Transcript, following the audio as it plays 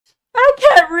I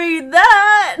can't read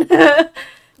that.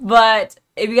 But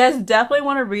if you guys definitely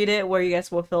want to read it where you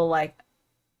guys will feel like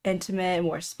intimate and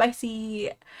more spicy,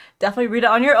 definitely read it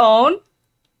on your own.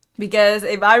 Because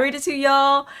if I read it to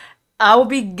y'all, I will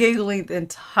be giggling the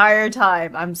entire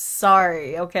time. I'm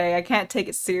sorry, okay? I can't take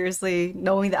it seriously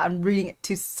knowing that I'm reading it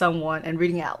to someone and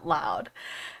reading it out loud.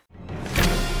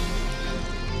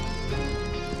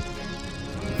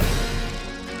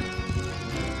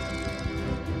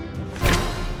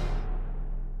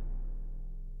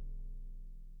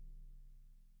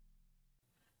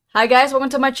 Hi guys, welcome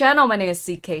to my channel. My name is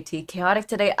CKTCHAOTIC.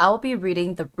 Today I will be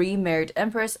reading The Remarried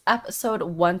Empress, episode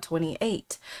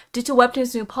 128. Due to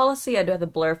Webtoon's new policy, I do have to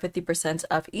blur 50%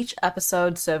 of each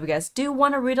episode, so if you guys do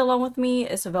want to read along with me,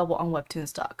 it's available on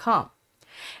webtoons.com.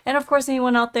 And of course,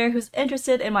 anyone out there who's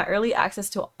interested in my early access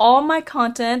to all my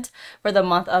content for the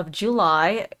month of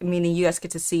July, meaning you guys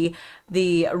get to see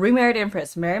the Remarried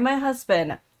Empress, Marry My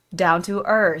Husband, Down to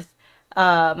Earth,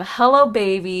 Hello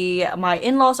Baby, My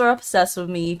In-Laws Are Obsessed with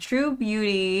Me, True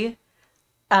Beauty,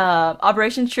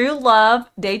 Operation True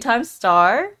Love, Daytime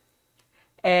Star,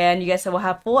 and you guys will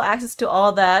have full access to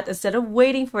all that instead of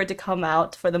waiting for it to come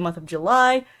out for the month of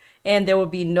July. And there will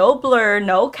be no blur,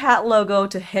 no cat logo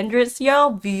to hindrance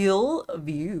your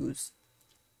views.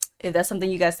 If that's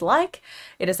something you guys like,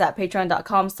 it is at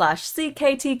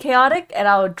patreon.com/CKTCHAOTIC, and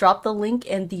I'll drop the link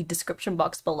in the description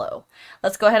box below.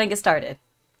 Let's go ahead and get started.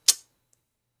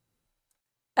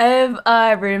 If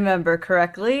I remember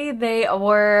correctly, they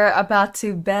were about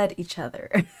to bed each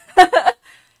other.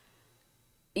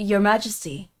 Your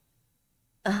Majesty.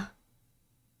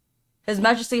 His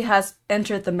Majesty has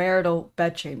entered the marital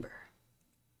bedchamber.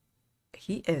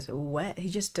 He is wet. He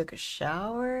just took a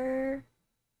shower.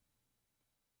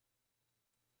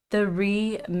 The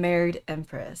Remarried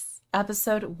Empress,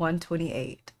 episode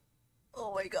 128.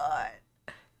 Oh my god.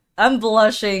 I'm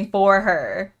blushing for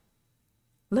her.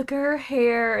 Look at her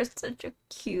hair. It's such a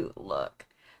cute look.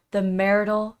 The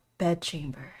marital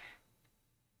bedchamber.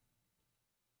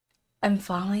 I'm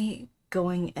finally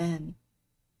going in.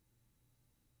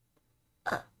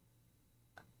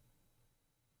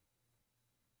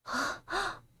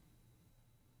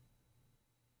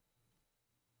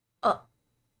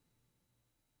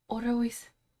 What are we?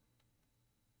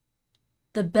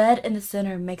 The bed in the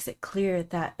center makes it clear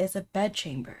that it's a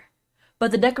bedchamber,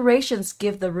 but the decorations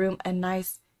give the room a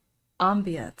nice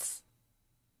ambience.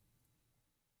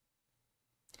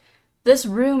 This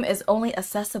room is only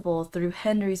accessible through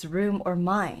Henry's room or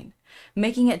mine,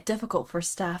 making it difficult for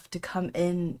staff to come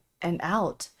in and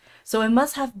out, so it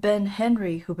must have been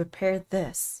Henry who prepared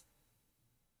this.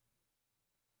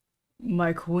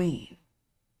 My queen.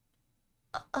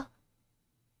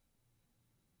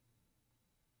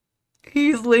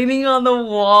 He's leaning on the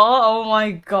wall. Oh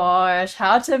my gosh.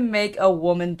 How to make a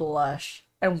woman blush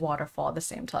and waterfall at the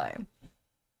same time.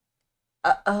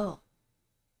 Oh.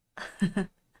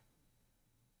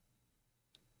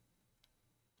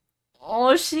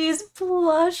 Oh, she's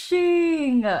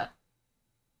blushing.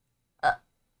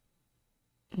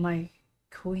 My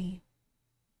queen.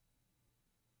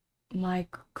 My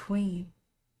queen.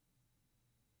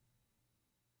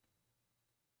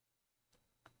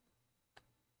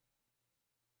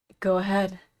 Go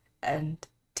ahead and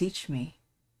teach me.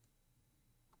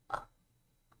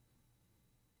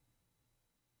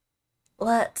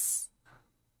 Let's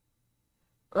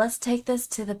take this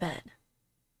to the bed.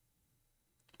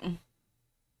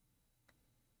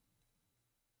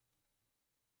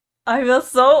 I feel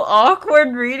so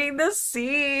awkward reading this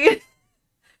scene.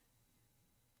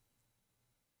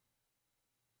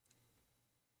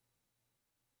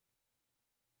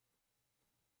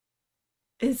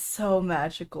 It's so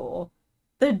magical.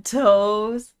 The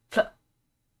toes.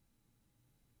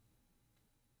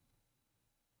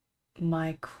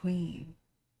 My queen.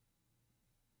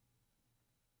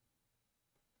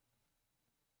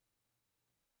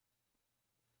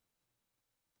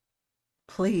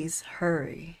 Please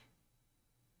hurry.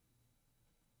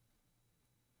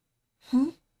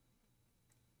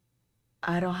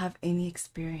 I don't have any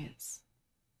experience.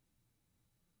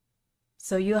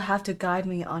 So you'll have to guide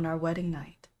me on our wedding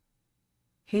night.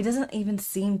 He doesn't even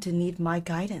seem to need my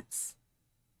guidance.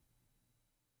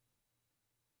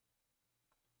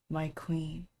 My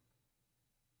queen.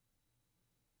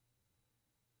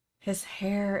 His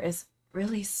hair is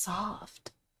really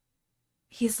soft.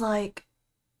 He's like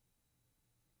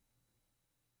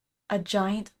a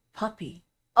giant puppy.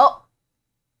 Oh!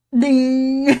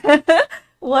 Ding!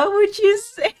 What would you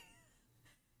say?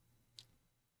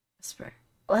 Whisper.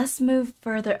 Let's move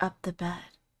further up the bed.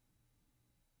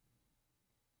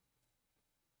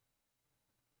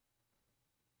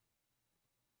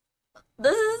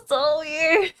 This is so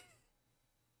weird.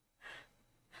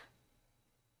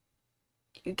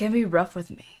 You can be rough with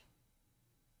me.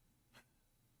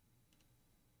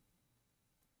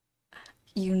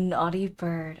 You naughty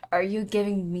bird. Are you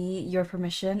giving me your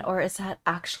permission, or is that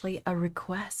actually a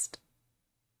request?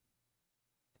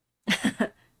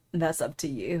 That's up to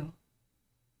you.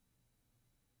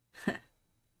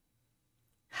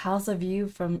 How's the view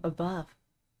from above?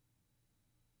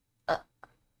 Uh,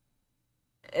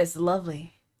 it's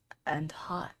lovely and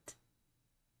hot.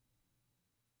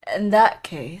 In that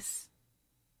case,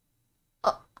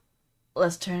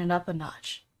 let's turn it up a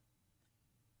notch.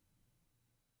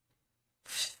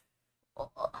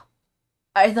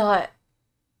 I thought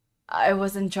I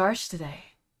was in charge today.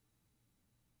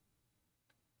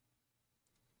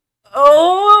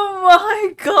 Oh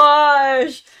my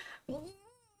gosh!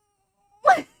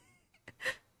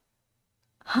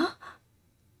 Huh?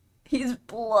 He's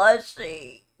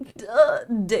blushing.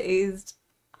 Dazed.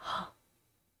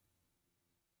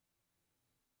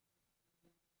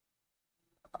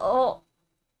 Oh.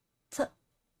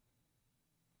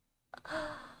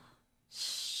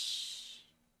 Shh.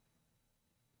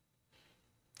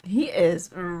 He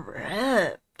is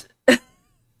ripped.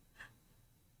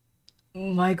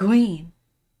 My queen.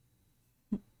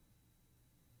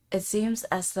 It seems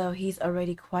as though he's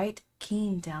already quite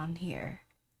keen down here.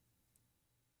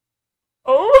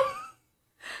 Oh!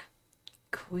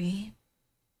 Queen?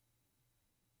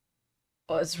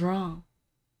 What's wrong?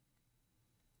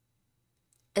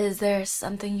 Is there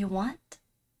something you want?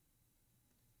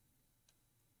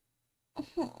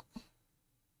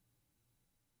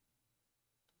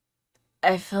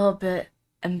 I feel a bit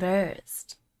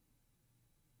embarrassed.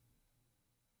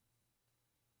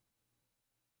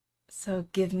 So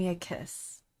give me a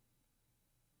kiss.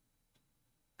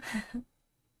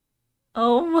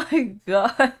 Oh my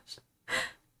gosh.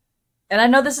 And I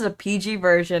know this is a PG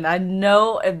version. I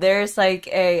know if there's like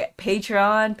a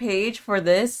Patreon page for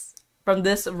this from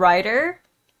this writer,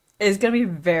 it's gonna be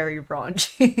very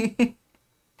raunchy.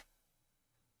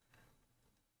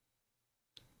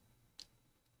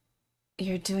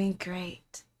 You're doing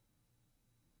great.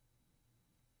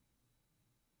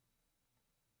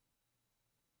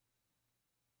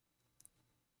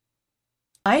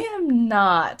 I am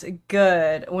not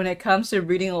good when it comes to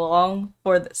reading along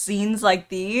for the scenes like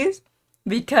these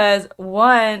because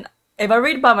one, if I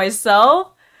read by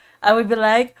myself, I would be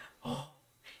like, oh,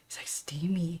 it's like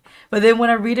steamy. But then when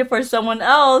I read it for someone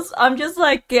else, I'm just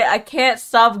like, I can't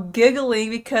stop giggling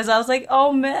because I was like,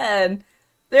 oh man,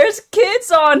 there's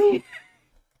kids on here.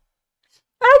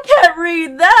 I can't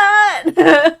read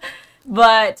that.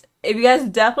 But if you guys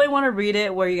definitely want to read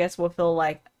it where you guys will feel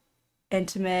like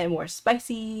intimate, more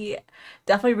spicy,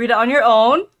 definitely read it on your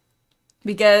own.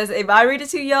 Because if I read it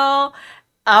to y'all,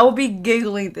 I will be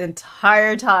giggling the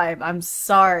entire time. I'm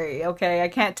sorry, okay? I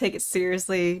can't take it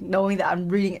seriously knowing that I'm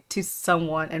reading it to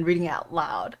someone and reading it out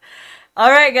loud.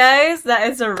 Alright guys, that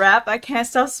is a wrap. I can't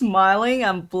stop smiling.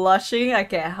 I'm blushing. I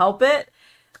can't help it.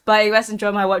 But if you guys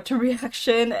enjoyed my webtoon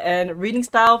reaction and reading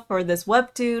style for this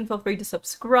webtoon, feel free to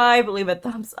subscribe, leave a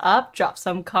thumbs up, drop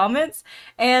some comments,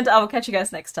 and I will catch you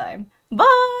guys next time.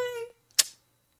 Bye!